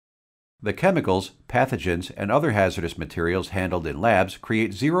The chemicals, pathogens, and other hazardous materials handled in labs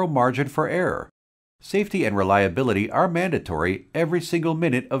create zero margin for error. Safety and reliability are mandatory every single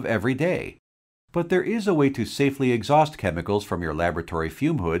minute of every day. But there is a way to safely exhaust chemicals from your laboratory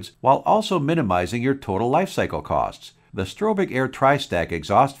fume hoods while also minimizing your total life cycle costs. The Strobic Air Tri-Stack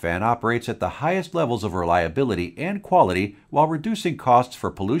exhaust fan operates at the highest levels of reliability and quality while reducing costs for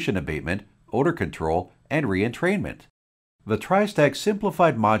pollution abatement, odor control, and re-entrainment. The Tri-Stack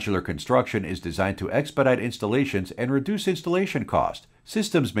simplified modular construction is designed to expedite installations and reduce installation cost.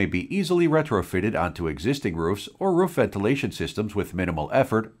 Systems may be easily retrofitted onto existing roofs or roof ventilation systems with minimal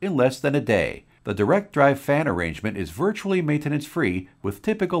effort in less than a day. The direct drive fan arrangement is virtually maintenance-free with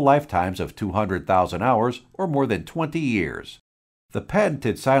typical lifetimes of 200,000 hours or more than 20 years. The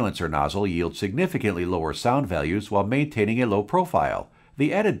patented silencer nozzle yields significantly lower sound values while maintaining a low profile.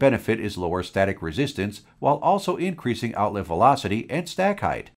 The added benefit is lower static resistance while also increasing outlet velocity and stack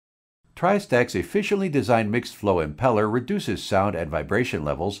height. Tri-Stack's efficiently designed mixed-flow impeller reduces sound and vibration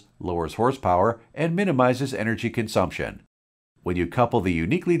levels, lowers horsepower, and minimizes energy consumption. When you couple the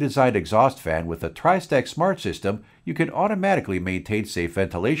uniquely designed exhaust fan with the Tri-Stack Smart System, you can automatically maintain safe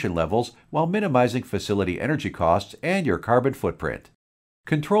ventilation levels while minimizing facility energy costs and your carbon footprint.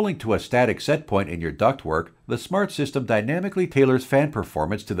 Controlling to a static set point in your ductwork, the Smart System dynamically tailors fan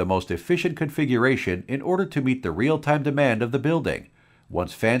performance to the most efficient configuration in order to meet the real-time demand of the building.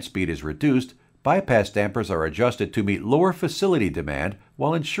 Once fan speed is reduced, bypass dampers are adjusted to meet lower facility demand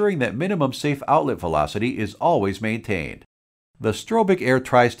while ensuring that minimum safe outlet velocity is always maintained. The Strobic Air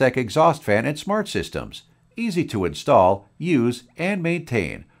Tri-Stack exhaust fan and smart systems. Easy to install, use, and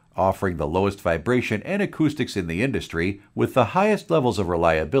maintain, offering the lowest vibration and acoustics in the industry with the highest levels of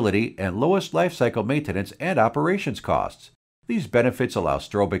reliability and lowest lifecycle maintenance and operations costs. These benefits allow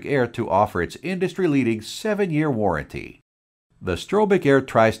Strobic Air to offer its industry-leading 7-year warranty. The Strobic Air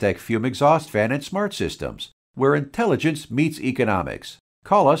Tri-Stack Fume Exhaust Fan and Smart Systems, where intelligence meets economics.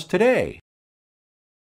 Call us today.